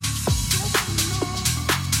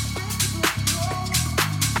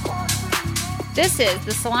This is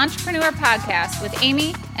the Salontrepreneur Podcast with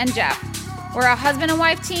Amy and Jeff. We're a husband and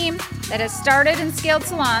wife team that has started and scaled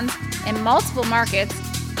salons in multiple markets,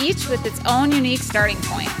 each with its own unique starting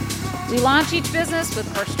point. We launch each business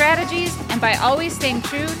with core strategies and by always staying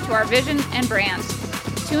true to our vision and brand.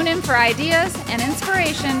 Tune in for ideas and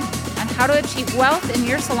inspiration on how to achieve wealth in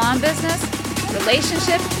your salon business,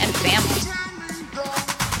 relationship, and family.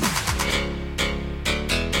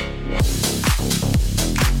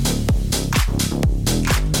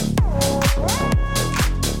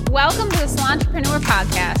 Welcome to the Salontrepreneur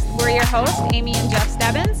Podcast. We're your hosts, Amy and Jeff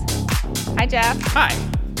Stebbins. Hi, Jeff. Hi.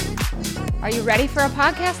 Are you ready for a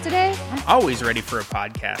podcast today? I'm always ready for a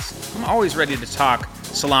podcast. I'm always ready to talk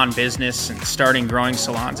salon business and starting, growing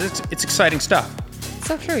salons. It's exciting stuff.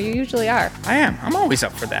 So true. You usually are. I am. I'm always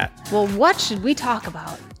up for that. Well, what should we talk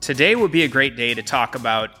about? Today would be a great day to talk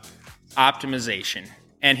about optimization.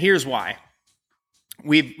 And here's why.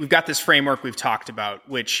 We've got this framework we've talked about,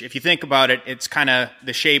 which if you think about it, it's kind of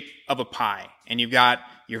the shape of a pie. And you've got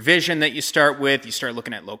your vision that you start with. You start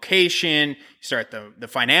looking at location. You start the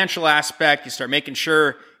financial aspect. You start making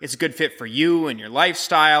sure it's a good fit for you and your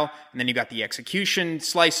lifestyle. And then you got the execution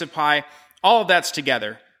slice of pie. All of that's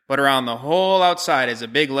together. But around the whole outside is a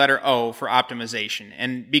big letter O for optimization.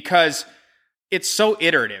 And because it's so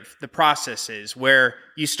iterative, the process is, where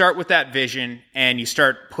you start with that vision and you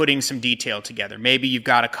start putting some detail together. Maybe you've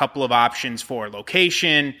got a couple of options for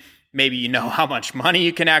location. Maybe you know how much money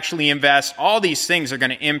you can actually invest. All these things are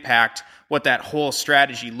going to impact what that whole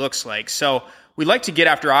strategy looks like. So we like to get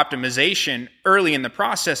after optimization early in the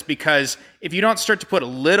process, because if you don't start to put a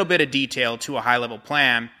little bit of detail to a high-level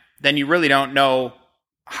plan, then you really don't know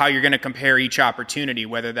how you're going to compare each opportunity,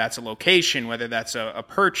 whether that's a location, whether that's a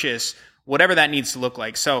purchase, whatever that needs to look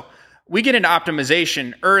like. So we get into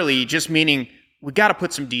optimization early, just meaning we got to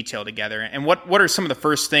put some detail together. And what are some of the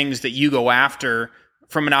first things that you go after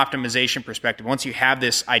from an optimization perspective once you have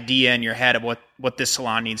this idea in your head of what this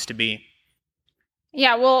salon needs to be?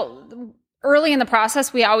 Yeah, well, early in the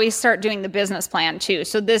process, we always start doing the business plan too.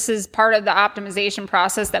 So this is part of the optimization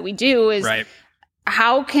process that we do is right.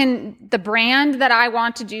 How can the brand that I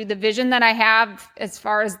want to do, the vision that I have as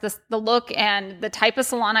far as the look and the type of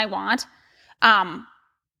salon I want,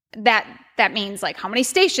 that means like how many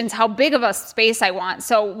stations, how big of a space I want.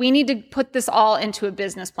 So we need to put this all into a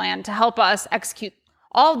business plan to help us execute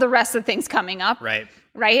all the rest of the things coming up. Right.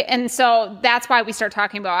 Right. And so that's why we start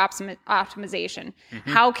talking about optimization.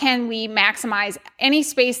 Mm-hmm. How can we maximize any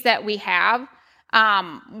space that we have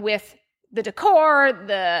with the decor,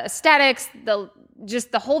 the aesthetics,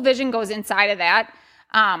 just the whole vision goes inside of that.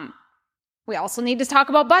 We also need to talk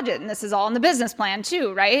about budget, and this is all in the business plan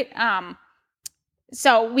too, right?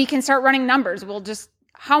 So we can start running numbers.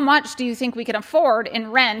 How much do you think we can afford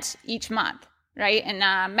in rent each month, right? And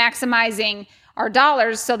maximizing our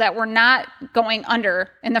dollars so that we're not going under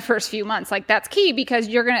in the first few months. Like that's key, because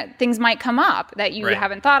things might come up that you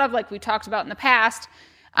haven't thought of, like we talked about in the past,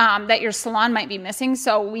 that your salon might be missing.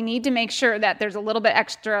 So we need to make sure that there's a little bit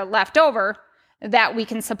extra left over that we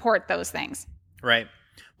can support those things. Right.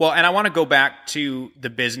 Well, and I want to go back to the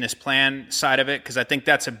business plan side of it, because I think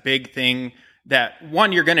that's a big thing that,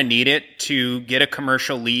 one, you're going to need it to get a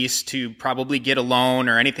commercial lease, to probably get a loan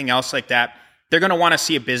or anything else like that. They're going to want to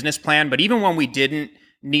see a business plan. But even when we didn't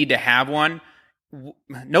need to have one,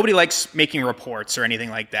 nobody likes making reports or anything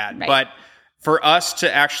like that. Right. But for us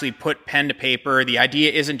to actually put pen to paper, the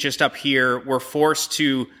idea isn't just up here. We're forced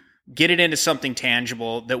to get it into something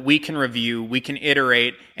tangible that we can review, we can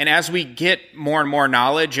iterate. And as we get more and more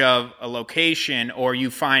knowledge of a location, or you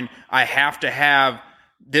find I have to have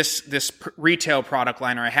this retail product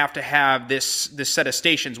line, or I have to have this set of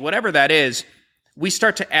stations, whatever that is, we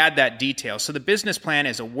start to add that detail. So the business plan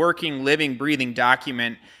is a working, living, breathing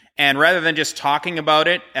document. And rather than just talking about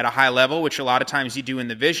it at a high level, which a lot of times you do in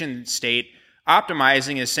the vision state,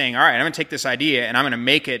 optimizing is saying, all right, I'm going to take this idea and I'm going to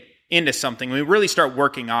make it into something. We really start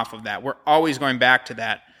working off of that. We're always going back to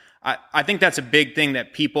that. I think that's a big thing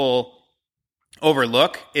that people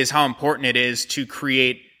overlook, is how important it is to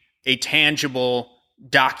create a tangible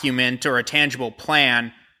document or a tangible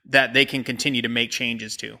plan that they can continue to make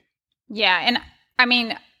changes to. Yeah. And I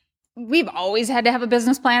mean, we've always had to have a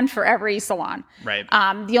business plan for every salon. Right.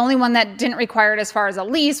 The only one that didn't require it as far as a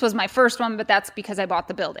lease was my first one, but that's because I bought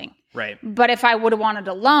the building. Right. But if I would have wanted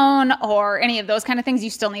a loan or any of those kind of things, you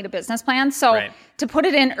still need a business plan. So to put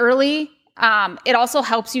it in early, it also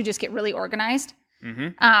helps you just get really organized.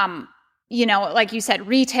 Mm-hmm. Like you said,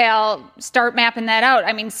 retail, start mapping that out.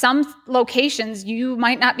 I mean, some locations you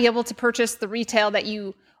might not be able to purchase the retail that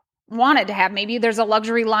you wanted to have. Maybe there's a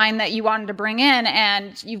luxury line that you wanted to bring in,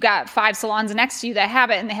 and you've got 5 salons next to you that have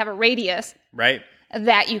it, and they have a radius right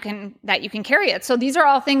that you can carry it. So these are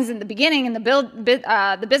all things in the beginning, in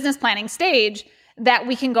the business planning stage, that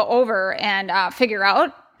we can go over and figure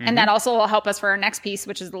out. And that also will help us for our next piece,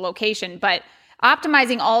 which is the location. But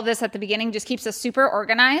optimizing all of this at the beginning just keeps us super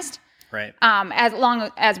organized, right? As long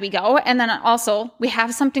as we go. And then also we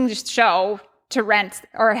have something to show to rent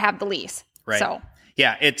or have the lease. Right. So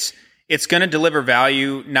yeah, it's going to deliver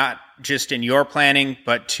value, not just in your planning,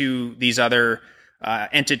 but to these other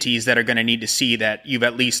entities that are going to need to see that you've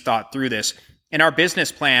at least thought through this. In our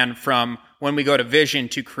business plan, from when we go to vision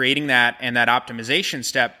to creating that and that optimization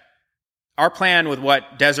step, our plan with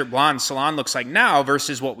what Desert Blonde Salon looks like now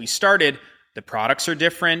versus what we started, the products are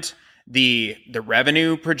different. The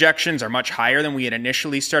revenue projections are much higher than we had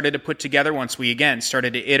initially started to put together once we, again,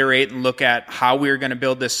 started to iterate and look at how we were going to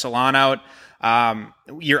build this salon out.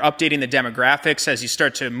 You're updating the demographics as you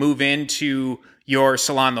start to move into your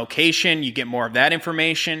salon location. You get more of that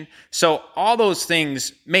information. So all those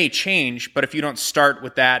things may change, but if you don't start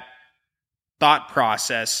with that thought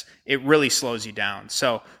process, it really slows you down.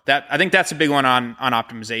 So that, I think that's a big one on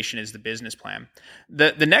optimization, is the business plan.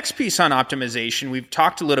 The next piece on optimization, we've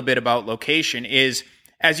talked a little bit about location, is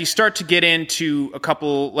as you start to get into a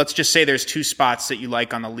couple, let's just say there's 2 spots that you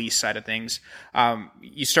like on the lease side of things.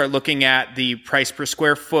 You start looking at the price per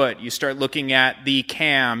square foot. You start looking at the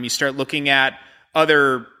CAM. You start looking at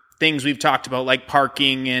other things we've talked about, like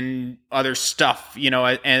parking and other stuff,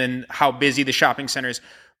 and how busy the shopping center is.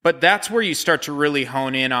 But that's where you start to really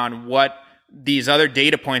hone in on what these other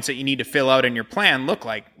data points that you need to fill out in your plan look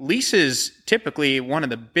like. Lease is typically one of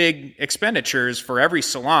the big expenditures for every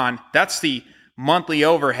salon. That's the monthly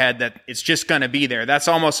overhead that it's just going to be there. That's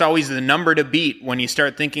almost always the number to beat when you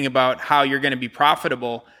start thinking about how you're going to be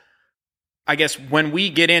profitable. I guess when we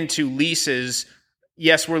get into leases,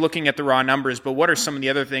 yes, we're looking at the raw numbers, but what are some of the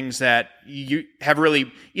other things that you have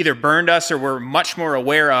really either burned us or we're much more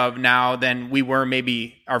aware of now than we were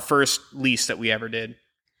maybe our first lease that we ever did?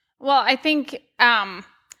 Well, I think,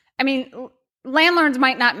 landlords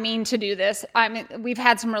might not mean to do this. I mean, we've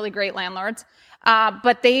had some really great landlords,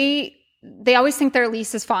 but they always think their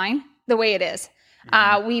lease is fine the way it is.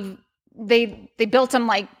 They built them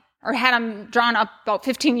or had them drawn up about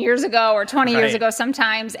 15 years ago or 20 years ago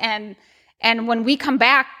sometimes. And when we come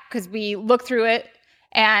back, because we look through it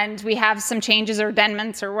and we have some changes or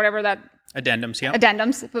addendums or whatever that... Addendums, yeah.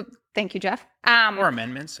 Addendums. Thank you, Jeff. Or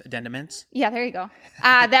amendments, addenduments. Yeah, there you go.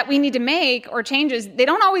 That we need to make or changes. They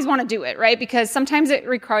don't always want to do it, right? Because sometimes it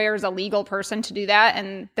requires a legal person to do that,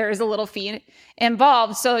 and there is a little fee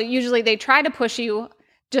involved. So usually they try to push you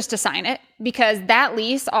just to sign it, because that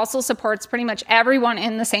lease also supports pretty much everyone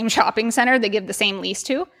in the same shopping center they give the same lease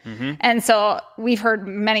to. Mm-hmm. And so we've heard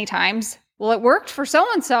many times, well, it worked for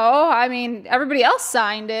so-and-so. I mean, everybody else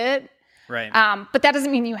signed it. Right. But that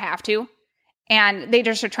doesn't mean you have to. And they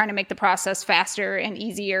just are trying to make the process faster and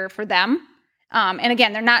easier for them. And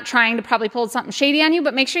again, they're not trying to probably pull something shady on you,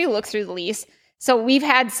 but make sure you look through the lease. So we've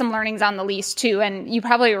had some learnings on the lease too. And you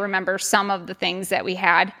probably remember some of the things that we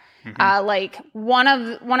had. Mm-hmm. Like one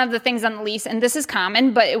of the things on the lease, and this is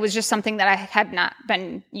common, but it was just something that I had not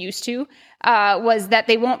been used to, was that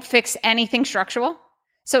they won't fix anything structural.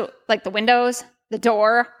 So like the windows, the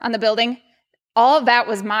door on the building, all of that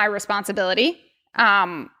was my responsibility,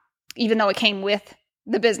 even though it came with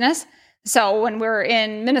the business. So when we're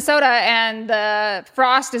in Minnesota and the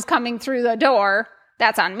frost is coming through the door,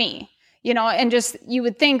 that's on me, and just you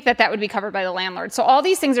would think that would be covered by the landlord. So all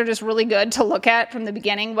these things are just really good to look at from the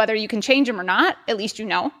beginning, whether you can change them or not, at least you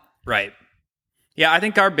know. Right. Yeah, I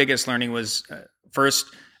think our biggest learning was first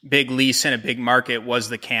big lease in a big market was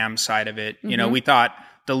the CAM side of it. Mm-hmm. We thought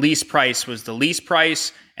the lease price was the lease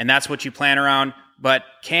price, and that's what you plan around. But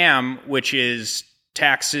CAM, which is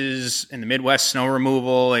taxes in the Midwest, snow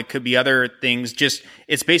removal, it could be other things,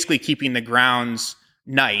 it's basically keeping the grounds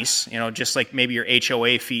nice, just like maybe your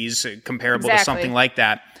HOA fees comparable to something like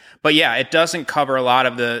that. But yeah, it doesn't cover a lot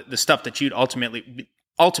of the stuff that you'd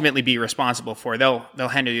ultimately be responsible for. They'll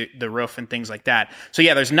handle you the roof and things like that. So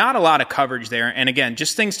yeah, there's not a lot of coverage there. And again,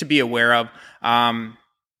 just things to be aware of.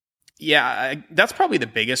 That's probably the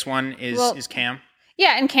biggest one is CAM.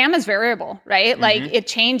 Yeah, and CAM is variable, right? Mm-hmm. Like it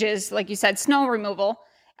changes, like you said, snow removal.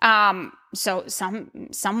 So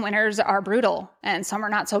some winters are brutal and some are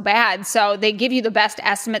not so bad. So they give you the best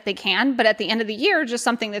estimate they can, but at the end of the year, just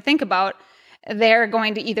something to think about. They're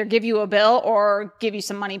going to either give you a bill or give you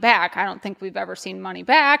some money back. I don't think we've ever seen money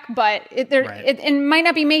back, but it might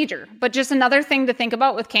not be major. But just another thing to think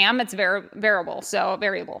about with CAM, it's variable. So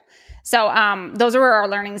those were our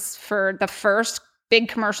learnings for the first big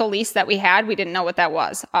commercial lease that we had, we didn't know what that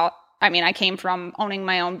was. I came from owning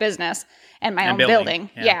my own business and my own building.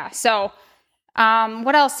 Yeah. So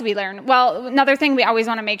what else did we learn? Well, another thing, we always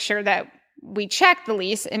want to make sure that we check the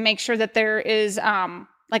lease and make sure that there is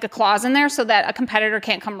like a clause in there so that a competitor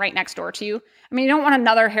can't come right next door to you. I mean, you don't want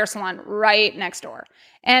another hair salon right next door.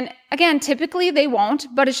 And again, typically they won't,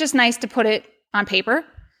 but it's just nice to put it on paper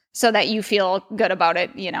so that you feel good about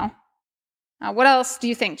it, What else do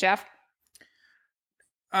you think, Jeff?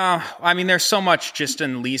 There's so much just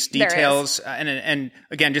in lease details. And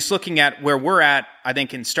again, just looking at where we're at, I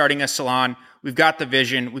think in starting a salon, we've got the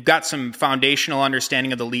vision, we've got some foundational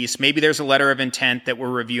understanding of the lease. Maybe there's a letter of intent that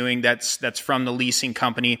we're reviewing that's from the leasing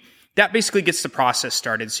company. That basically gets the process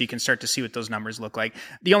started so you can start to see what those numbers look like.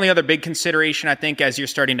 The only other big consideration, I think, as you're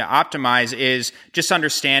starting to optimize is just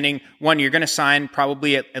understanding, one, you're going to sign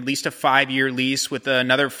probably at least a 5-year lease with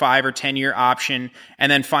another 5 or 10-year option. And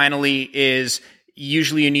then finally is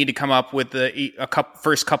usually you need to come up with the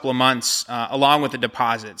first couple of months along with the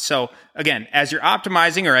deposit. So again, as you're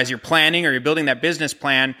optimizing or as you're planning or you're building that business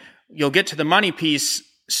plan, you'll get to the money piece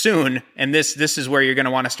soon. And this is where you're going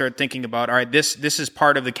to want to start thinking about, all right, this is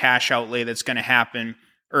part of the cash outlay that's going to happen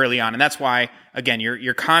early on. And that's why, again,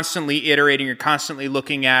 you're constantly iterating, you're constantly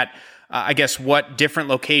looking at, what different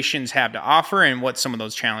locations have to offer and what some of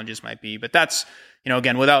those challenges might be. But that's,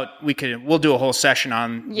 again, we'll do a whole session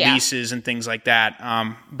on leases and things like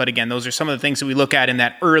that. But again, those are some of the things that we look at in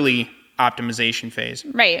that early optimization phase.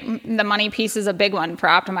 Right. The money piece is a big one for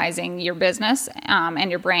optimizing your business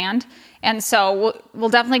and your brand. And so we'll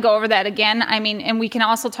definitely go over that again. And we can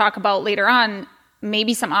also talk about later on,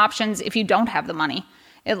 maybe some options if you don't have the money,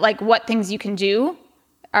 like what things you can do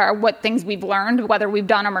or what things we've learned, whether we've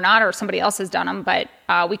done them or not, or somebody else has done them. But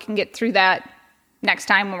we can get through that next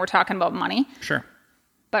time when we're talking about money. Sure.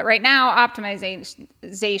 But right now,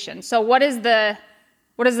 optimization. So what is the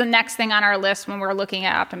next thing on our list when we're looking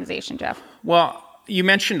at optimization, Jeff? Well, you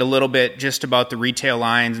mentioned a little bit just about the retail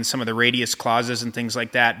lines and some of the radius clauses and things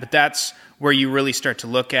like that, but that's where you really start to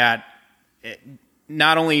look at it,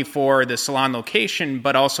 not only for the salon location,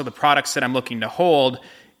 but also the products that I'm looking to hold.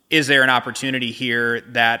 Is there an opportunity here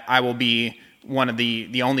that I will be one of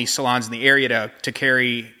the only salons in the area to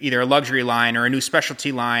carry either a luxury line or a new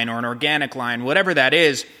specialty line or an organic line, whatever that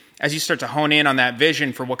is? As you start to hone in on that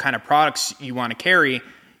vision for what kind of products you want to carry,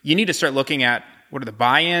 you need to start looking at what are the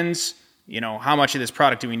buy-ins, how much of this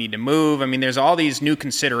product do we need to move? There's all these new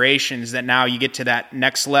considerations that now you get to that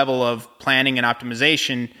next level of planning and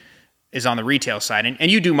optimization is on the retail side.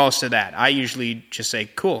 And you do most of that. I usually just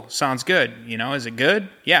say, cool, sounds good. Is it good?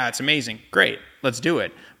 Yeah, it's amazing. Great, let's do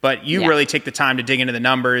it. But you really take the time to dig into the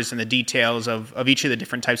numbers and the details of each of the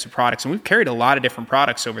different types of products. And we've carried a lot of different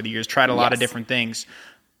products over the years, tried a lot of different things.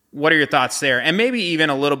 What are your thoughts there? And maybe even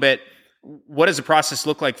a little bit, what does the process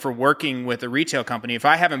look like for working with a retail company? If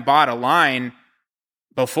I haven't bought a line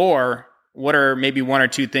before, what are maybe 1 or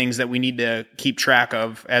 2 things that we need to keep track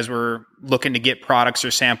of as we're looking to get products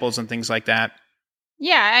or samples and things like that?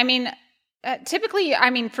 Yeah, typically,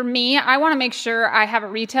 for me, I want to make sure I have a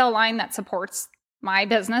retail line that supports my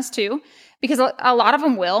business too, because a lot of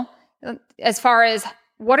them will, as far as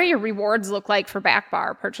what are your rewards look like for back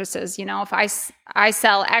bar purchases? If I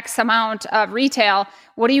sell X amount of retail,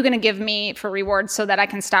 what are you going to give me for rewards so that I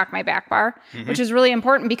can stock my back bar? Mm-hmm. Which is really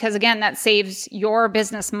important because, again, that saves your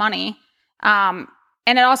business money. And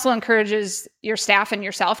it also encourages your staff and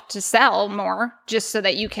yourself to sell more just so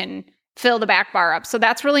that you can fill the back bar up. So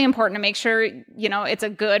that's really important to make sure, it's a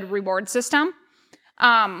good reward system.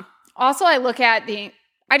 Also, I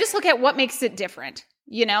just look at what makes it different.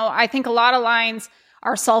 I think a lot of lines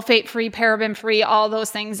are sulfate-free, paraben-free, all those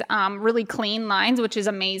things, really clean lines, which is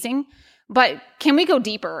amazing. But can we go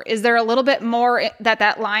deeper? Is there a little bit more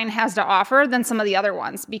that line has to offer than some of the other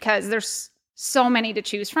ones? Because there's so many to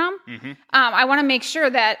choose from. Mm-hmm. I want to make sure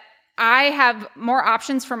that I have more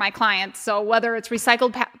options for my clients. So whether it's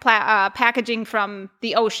recycled packaging from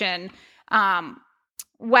the ocean,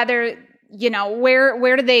 whether,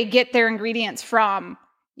 where do they get their ingredients from,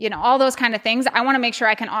 all those kind of things. I want to make sure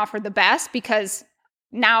I can offer the best because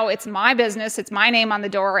now it's my business, it's my name on the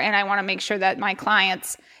door, and I want to make sure that my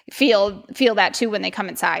clients feel that too when they come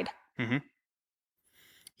inside. Mm-hmm.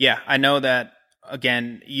 Yeah, I know that,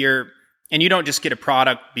 again, you don't just get a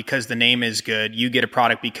product because the name is good. You get a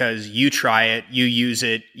product because you try it, you use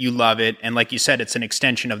it, you love it. And like you said, it's an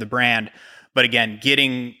extension of the brand. But again,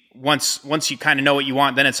 once you kind of know what you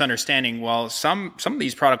want, then it's understanding, well, some of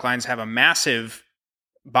these product lines have a massive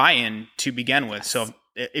buy-in to begin with. So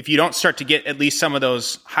if you don't start to get at least some of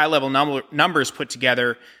those high-level numbers put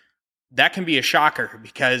together, that can be a shocker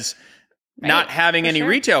because not having any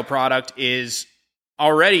retail product is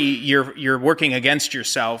already you're working against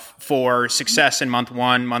yourself for success in month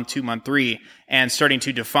 1, month 2, month 3, and starting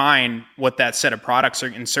to define what that set of products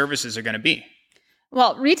and services are going to be.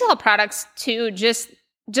 Well, retail products too, just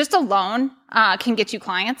alone can get you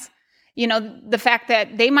clients. The fact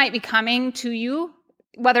that they might be coming to you,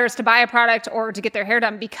 whether it's to buy a product or to get their hair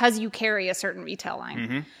done, because you carry a certain retail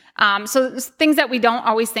line. So things that we don't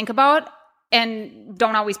always think about and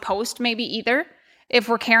don't always post maybe either. If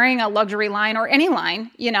we're carrying a luxury line or any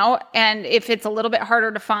line, and if it's a little bit harder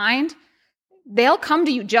to find, they'll come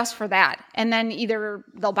to you just for that. And then either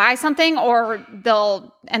they'll buy something or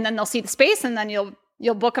they'll see the space, and then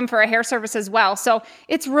you'll book them for a hair service as well. So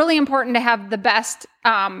it's really important to have the best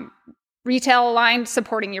retail line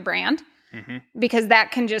supporting your brand, because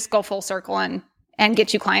that can just go full circle and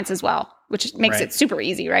get you clients as well, which makes it super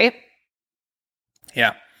easy, right?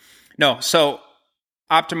 Yeah. No. So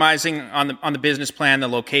optimizing on the business plan, the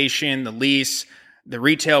location, the lease, the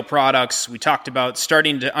retail products. We talked about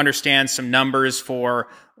starting to understand some numbers for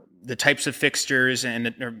the types of fixtures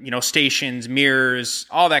and stations, mirrors,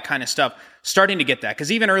 all that kind of stuff. Starting to get that,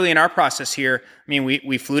 because even early in our process here,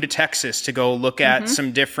 we flew to Texas to go look at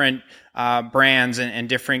some different brands and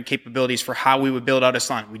different capabilities for how we would build out a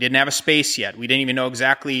salon. We didn't have a space yet. We didn't even know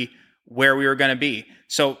exactly where we were going to be.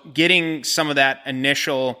 So getting some of that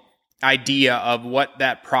initial idea of what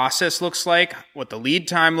that process looks like, what the lead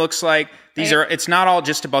time looks like. It's not all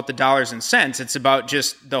just about the dollars and cents. It's about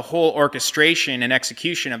just the whole orchestration and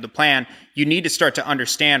execution of the plan. You need to start to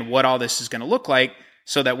understand what all this is going to look like,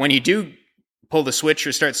 so that when you do pull the switch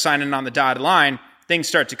or start signing on the dotted line, things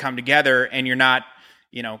start to come together, and you're not,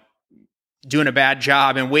 doing a bad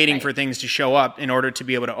job and waiting for things to show up in order to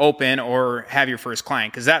be able to open or have your first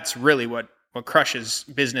client. Because that's really what crushes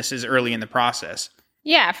businesses early in the process.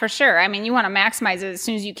 Yeah, for sure. You want to maximize it as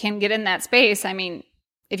soon as you can get in that space.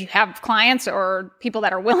 If you have clients or people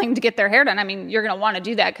that are willing to get their hair done, you're going to want to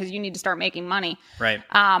do that because you need to start making money. Right.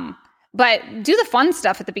 But do the fun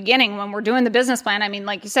stuff at the beginning when we're doing the business plan.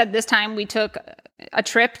 Like you said, this time we took a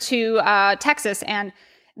trip to Texas, and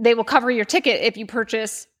they will cover your ticket if you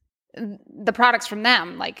purchase the products from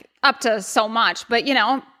them, like up to so much. But,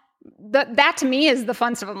 that to me is the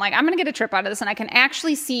fun stuff. I'm like, I'm going to get a trip out of this, and I can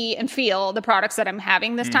actually see and feel the products that I'm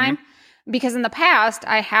having this time. Because in the past,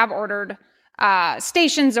 I have ordered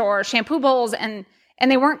stations or shampoo bowls, and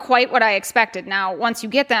they weren't quite what I expected. Now, once you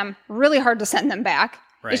get them, really hard to send them back.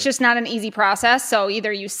 Right. It's just not an easy process. So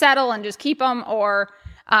either you settle and just keep them, or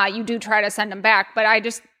you do try to send them back. But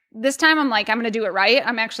this time I'm like, I'm going to do it right.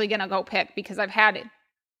 I'm actually going to go pick, because I've had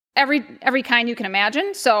every kind you can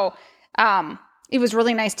imagine. So it was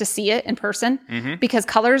really nice to see it in person, because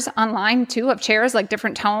colors online too of chairs, like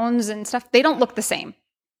different tones and stuff, they don't look the same.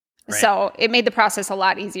 Right. So it made the process a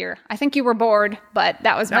lot easier. I think you were bored, but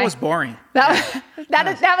that was boring. That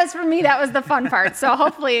was for me. That was the fun part. So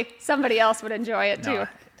hopefully somebody else would enjoy it too.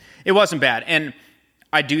 It wasn't bad. And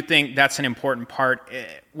I do think that's an important part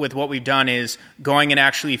with what we've done, is going and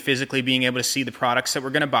actually physically being able to see the products that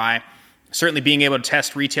we're going to buy. Certainly being able to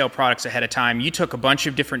test retail products ahead of time. You took a bunch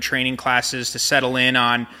of different training classes to settle in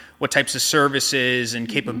on what types of services and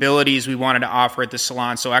capabilities we wanted to offer at the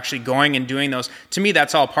salon. So actually going and doing those, to me,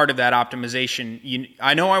 that's all part of that optimization.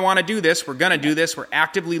 I know I want to do this. We're going to do this. We're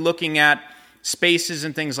actively looking at spaces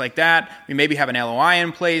and things like that. We maybe have an LOI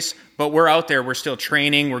in place, but we're out there. We're still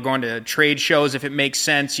training. We're going to trade shows if it makes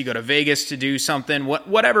sense. You go to Vegas to do something,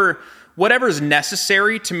 whatever is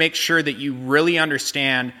necessary to make sure that you really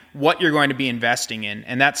understand what you're going to be investing in.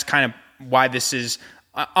 And that's kind of why this is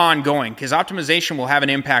ongoing, because optimization will have an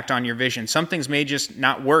impact on your vision. Some things may just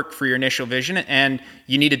not work for your initial vision, and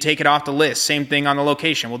you need to take it off the list. Same thing on the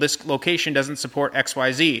location. Well, this location doesn't support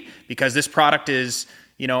XYZ because this product is,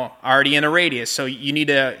 already in a radius. So you need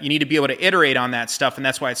to be able to iterate on that stuff. And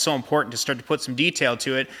that's why it's so important to start to put some detail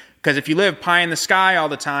to it. Because if you live pie in the sky all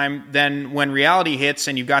the time, then when reality hits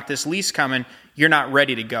and you've got this lease coming, you're not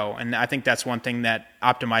ready to go. And I think that's one thing that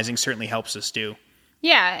optimizing certainly helps us do.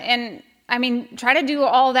 Yeah. And try to do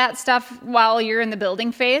all that stuff while you're in the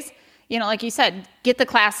building phase. Like you said, get the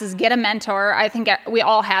classes, get a mentor. I think we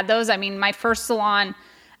all had those. My first salon,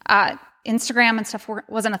 Instagram and stuff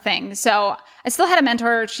wasn't a thing. So I still had a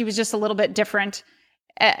mentor. She was just a little bit different.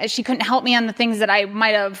 She couldn't help me on the things that I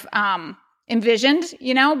might have envisioned,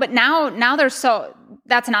 but now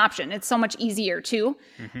that's an option. It's so much easier too.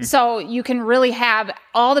 So you can really have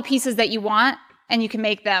all the pieces that you want, and you can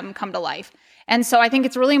make them come to life. And so I think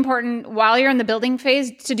it's really important while you're in the building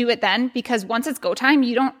phase to do it then, because once it's go time,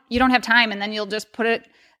 you don't have time, and then you'll just put it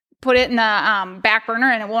in the back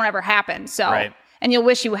burner, and it won't ever happen. So, right. And you'll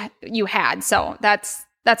wish you had. So that's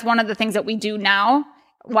one of the things that we do now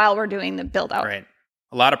while we're doing the build out. Right.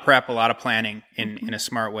 A lot of prep, a lot of planning in a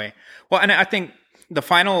smart way. Well, and I think the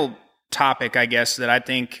final topic, I guess, that I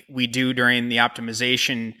think we do during the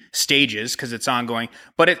optimization stages, because it's ongoing,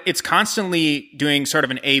 but it's constantly doing sort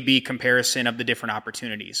of an A/B comparison of the different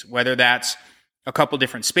opportunities, whether that's a couple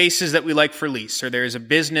different spaces that we like for lease, or there's a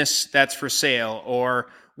business that's for sale, or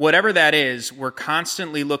whatever that is. We're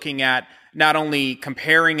constantly looking at not only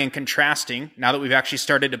comparing and contrasting, now that we've actually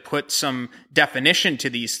started to put some definition to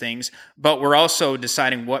these things, but we're also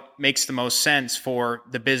deciding what makes the most sense for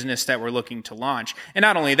the business that we're looking to launch. And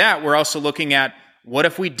not only that, we're also looking at, what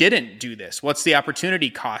if we didn't do this? What's the opportunity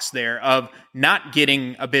cost there of not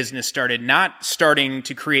getting a business started, not starting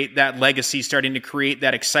to create that legacy, starting to create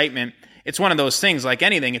that excitement? It's one of those things, like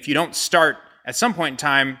anything, if you don't start at some point in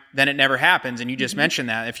time, then it never happens. And you just mentioned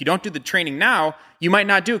that. If you don't do the training now, you might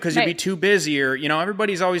not do it because you'll be too busy, or,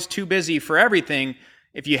 everybody's always too busy for everything.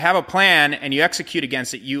 If you have a plan and you execute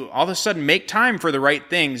against it, you all of a sudden make time for the right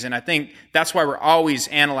things. And I think that's why we're always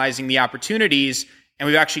analyzing the opportunities, and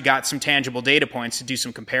we've actually got some tangible data points to do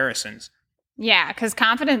some comparisons. Yeah, because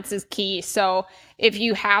confidence is key. So if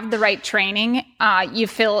you have the right training, you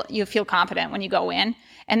feel confident when you go in,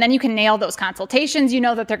 and then you can nail those consultations. You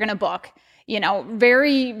know that they're going to book.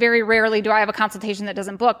 Very, very rarely do I have a consultation that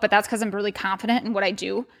doesn't book, but that's because I'm really confident in what I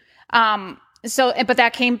do. But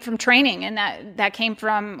that came from training, and that came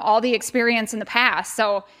from all the experience in the past.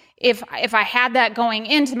 So if I had that going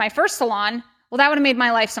into my first salon, well, that would have made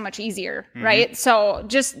my life so much easier, right? So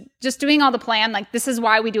just doing all the plan, like, this is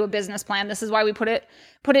why we do a business plan. This is why we put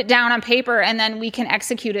it down on paper, and then we can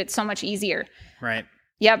execute it so much easier. Right.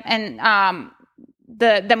 Yep. And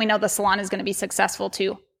then we know the salon is going to be successful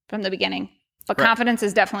too from the beginning. But confidence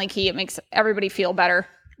is definitely key. It makes everybody feel better.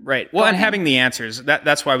 Right. Well, and having the answers,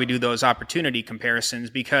 that's why we do those opportunity comparisons,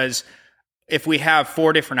 because if we have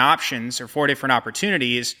 4 different options or 4 different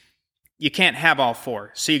opportunities, you can't have all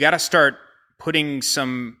 4. So you got to start putting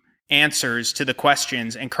some answers to the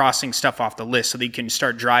questions and crossing stuff off the list so that you can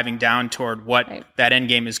start driving down toward what that end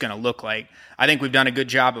game is going to look like. I think we've done a good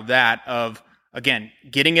job of that, of, again,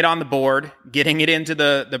 getting it on the board, getting it into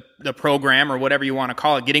the program, or whatever you want to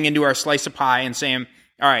call it, getting into our slice of pie and saying,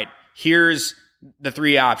 all right, here's the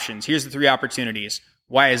 3 options. Here's the 3 opportunities.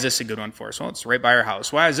 Why is this a good one for us? Well, it's right by our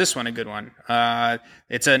house. Why is this one a good one?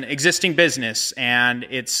 It's an existing business, and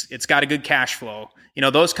it's got a good cash flow.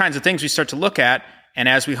 Those kinds of things we start to look at. And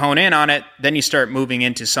as we hone in on it, then you start moving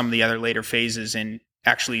into some of the other later phases and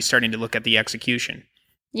actually starting to look at the execution.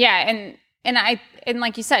 Yeah. And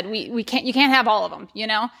like you said, you can't have all of them,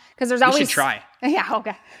 because there's always. We should try. Yeah.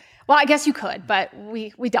 Okay. Well, I guess you could, but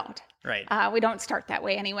we don't. Right. We don't start that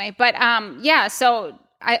way anyway. But yeah. So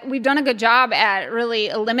we've done a good job at really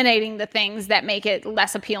eliminating the things that make it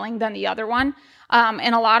less appealing than the other one.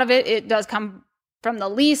 And a lot of it does come from the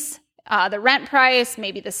lease, the rent price,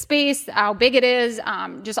 maybe the space, how big it is,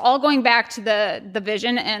 just all going back to the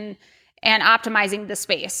vision and optimizing the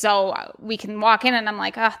space. So we can walk in and I'm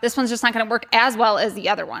like, this one's just not going to work as well as the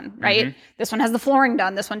other one, right? This one has the flooring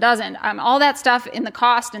done. This one doesn't. All that stuff in the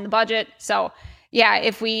cost and the budget. So yeah,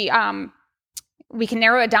 if we can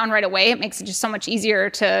narrow it down right away, it makes it just so much easier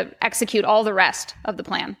to execute all the rest of the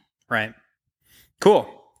plan. Right. Cool.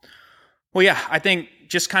 Well, yeah, I think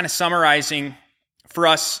just kind of summarizing, for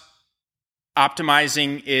us,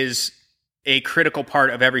 optimizing is a critical part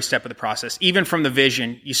of every step of the process. Even from the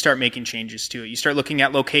vision, you start making changes to it. You start looking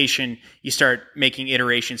at location, you start making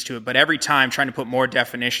iterations to it, but every time trying to put more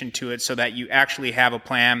definition to it so that you actually have a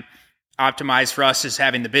plan. Optimize for us is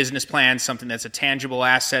having the business plan, something that's a tangible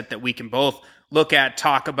asset that we can both look at,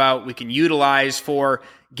 talk about, we can utilize for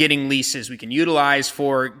getting leases, we can utilize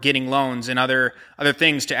for getting loans and other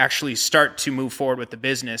things to actually start to move forward with the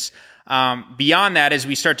business. Beyond that, as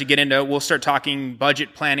we start to get into, we'll start talking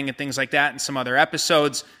budget planning and things like that in some other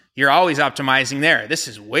episodes. You're always optimizing there. This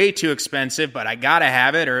is way too expensive, but I got to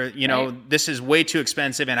have it. Or, This is way too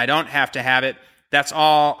expensive and I don't have to have it. That's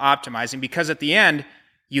all optimizing, because at the end,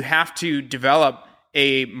 you have to develop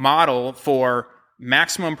a model for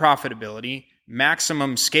maximum profitability,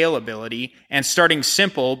 maximum scalability, and starting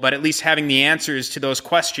simple, but at least having the answers to those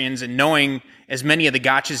questions and knowing as many of the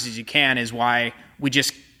gotchas as you can is why we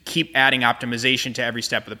just keep adding optimization to every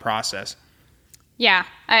step of the process. Yeah,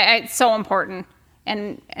 it's so important.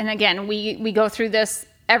 And again, we go through this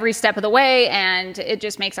every step of the way, and it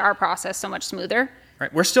just makes our process so much smoother.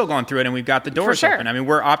 Right. We're still going through it, and we've got the doors open. I mean,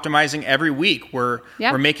 we're optimizing every week. We're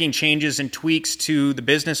making changes and tweaks to the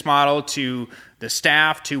business model, to the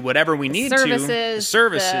staff, to whatever we need to. The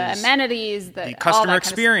services, the amenities, the customer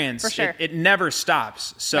experience. For sure. It never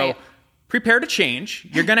stops. So prepare to change.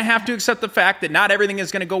 You're going to have to accept the fact that not everything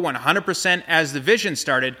is going to go 100% as the vision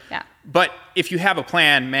started. Yeah. But if you have a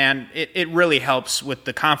plan, man, it really helps with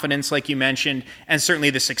the confidence, like you mentioned, and certainly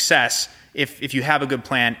the success. If you have a good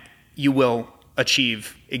plan, you will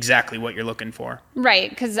achieve exactly what you're looking for. Right,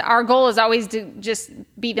 because our goal is always to just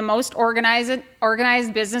be the most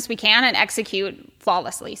organized business we can and execute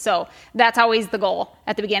flawlessly. So that's always the goal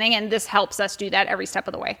at the beginning, and this helps us do that every step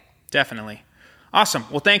of the way. Definitely. Awesome.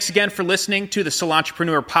 Well, thanks again for listening to the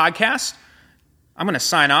Salontrepreneur podcast. I'm going to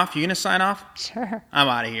sign off. You going to sign off? Sure. I'm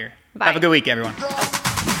out of here. Bye. Have a good week, everyone.